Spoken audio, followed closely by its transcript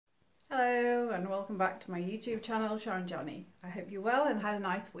Hello and welcome back to my YouTube channel, SharonJanney. I hope you're well and had a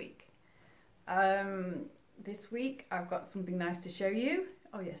nice week. This week I've got something nice to show you.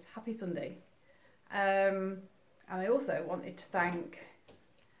 Oh yes, happy Sunday. And I also wanted to thank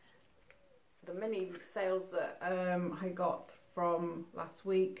the many sales that I got from last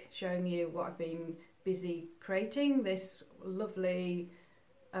week, showing you what I've been busy creating. This lovely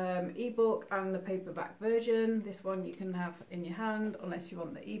ebook and the paperback version. This one you can have in your hand unless you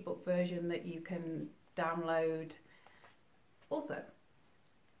want the ebook version that you can download also.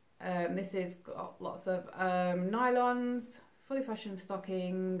 This has got lots of nylons, fully fashioned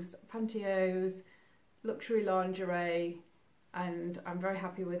stockings, pantyhose, luxury lingerie, and I'm very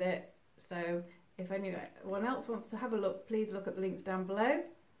happy with it. So if anyone else wants to have a look, please look at the links down below,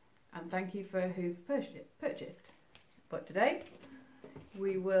 and thank you for who's purchased. But today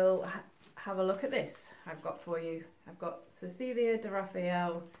we will have a look at this I've got for you. I've got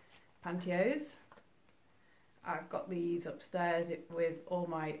CciliadeRafael pantyhose. I've got these upstairs with all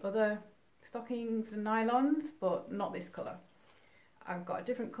my other stockings and nylons, but not this colour. I've got a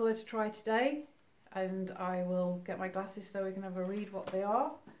different colour to try today, and I will get my glasses so we can have a read what they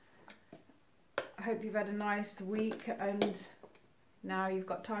are. I hope you've had a nice week and now you've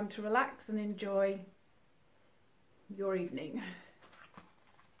got time to relax and enjoy your evening.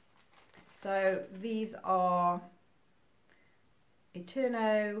 So these are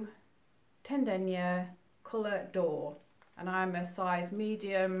Eterno, Tendenia, colour Dore, and I'm a size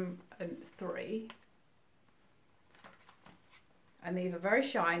medium and 3. And these are very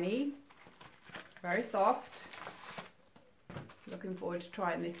shiny, very soft. Looking forward to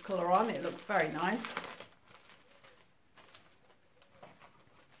trying this colour on. It looks very nice.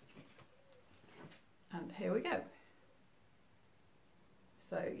 And here we go.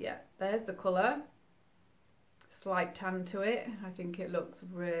 So yeah, there's the colour. Slight tan to it. I think it looks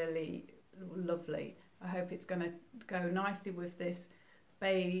really lovely. I hope it's going to go nicely with this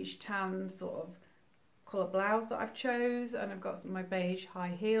beige tan sort of colour blouse that I've chose, and I've got some of my beige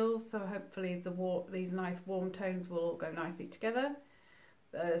high heels, so hopefully these nice warm tones will all go nicely together.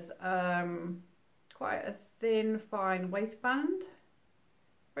 There's quite a thin fine waistband,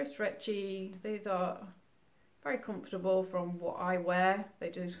 very stretchy. These are very comfortable from what I wear.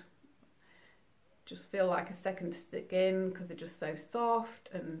 They just feel like a second stick in because they're just so soft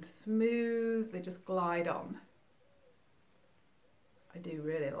and smooth. They just glide on. I do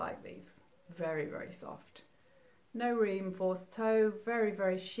really like these. Very, very soft. No reinforced toe. Very,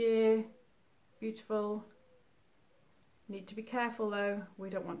 very sheer. Beautiful. Need to be careful though.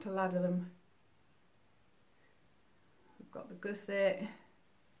 We don't want to ladder them. We've got the gusset.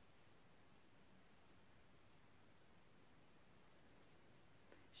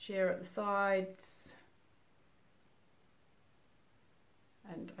 Sheer at the sides,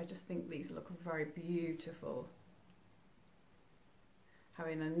 and I just think these look very beautiful,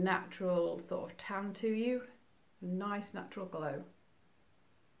 having a natural sort of tan to you, a nice natural glow.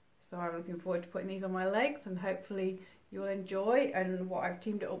 So I'm looking forward to putting these on my legs, and hopefully you'll enjoy. And what I've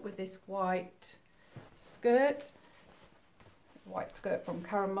teamed it up with this white skirt from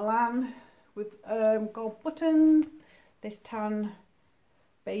Karen Milan with gold buttons, this tan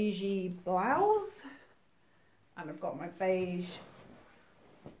beigey blouse, and I've got my beige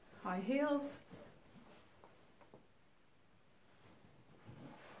high heels.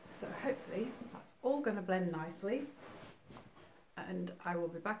 So hopefully that's all going to blend nicely, and I will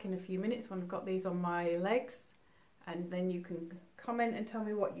be back in a few minutes when I've got these on my legs, and then you can comment and tell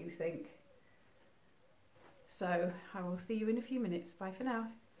me what you think. So I will see you in a few minutes. Bye for now.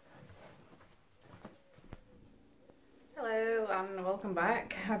 Hello and welcome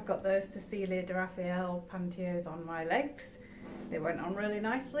back. I've got those CciliadeRafael pantyhose on my legs. They went on really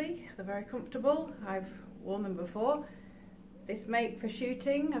nicely. They're very comfortable. I've worn them before. This make for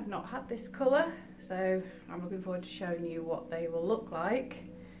shooting. I've not had this colour, so I'm looking forward to showing you what they will look like.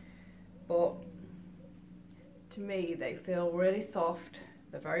 But to me they feel really soft.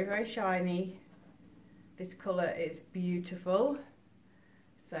 They're very, very shiny. This colour is beautiful.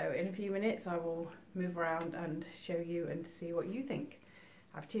 So in a few minutes I will move around and show you and see what you think.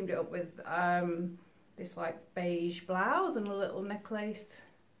 I've teamed it up with this like beige blouse and a little necklace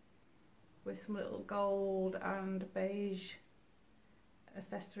with some little gold and beige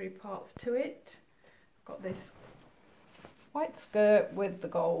accessory parts to it. I've got this white skirt with the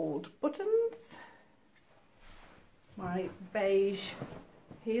gold buttons, my beige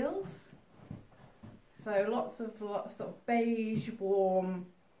heels. So lots of beige warm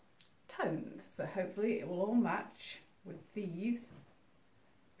tones, so hopefully it will all match with these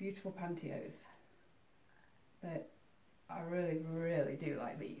beautiful pantyhose. But I really do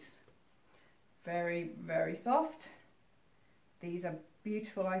like these. very, very soft. These are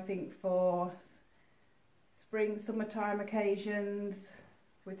beautiful, I think, for spring, summertime occasions,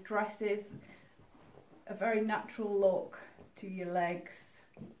 with dresses. A very natural look to your legs.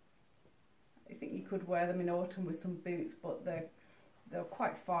 I think you could wear them in autumn with some boots, but they're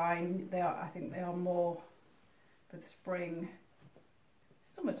quite fine. I think they are more for the spring,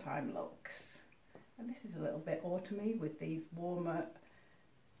 summertime looks. And this is a little bit autumny with these warmer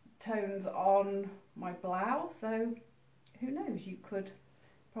tones on my blouse, so who knows, you could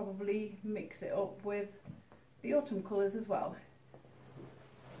probably mix it up with the autumn colours as well.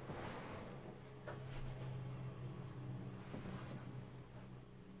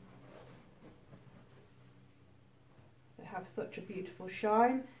 They have such a beautiful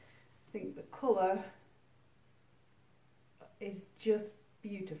shine. I think the colour is just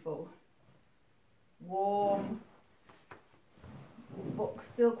beautiful. Warm, but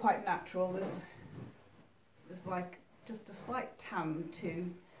still quite natural. There's like just a slight tan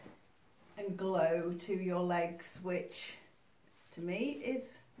to and glow to your legs, which to me is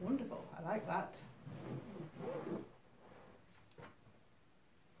wonderful. I like that.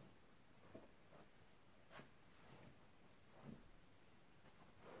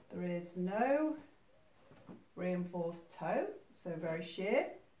 There is no reinforced toe, so very sheer.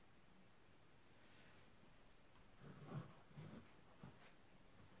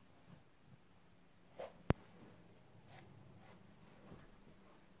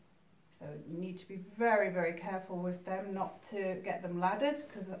 So you need to be very, very careful with them not to get them laddered,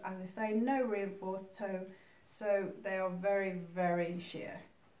 because as I say, no reinforced toe, so they are very, very sheer.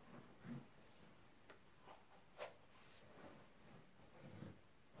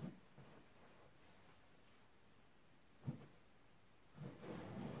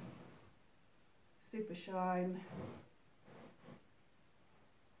 Super shine.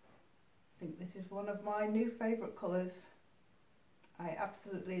 I think this is one of my new favourite colours. I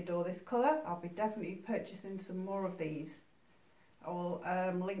absolutely adore this colour. I'll be definitely purchasing some more of these. I will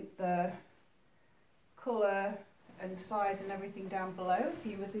link the colour and size and everything down below if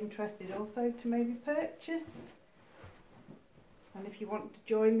you was interested also to maybe purchase. And if you want to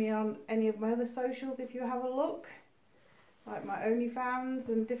join me on any of my other socials, if you have a look, like my OnlyFans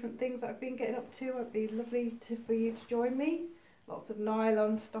and different things that I've been getting up to, it'd be lovely for you to join me. Lots of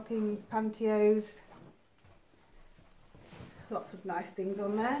nylon stocking pantyhose. Lots of nice things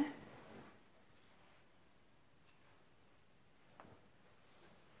on there.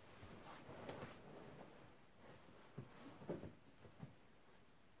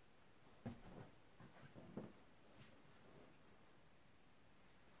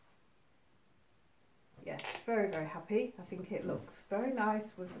 Yes, very, very happy. I think it looks very nice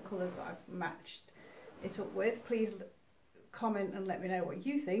with the colours that I've matched it up with. Please comment and let me know what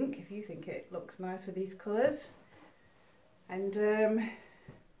you think, if you think it looks nice with these colours. And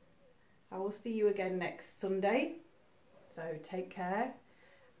I will see you again next Sunday, so take care,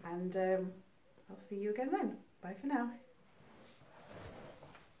 and I'll see you again then. Bye for now.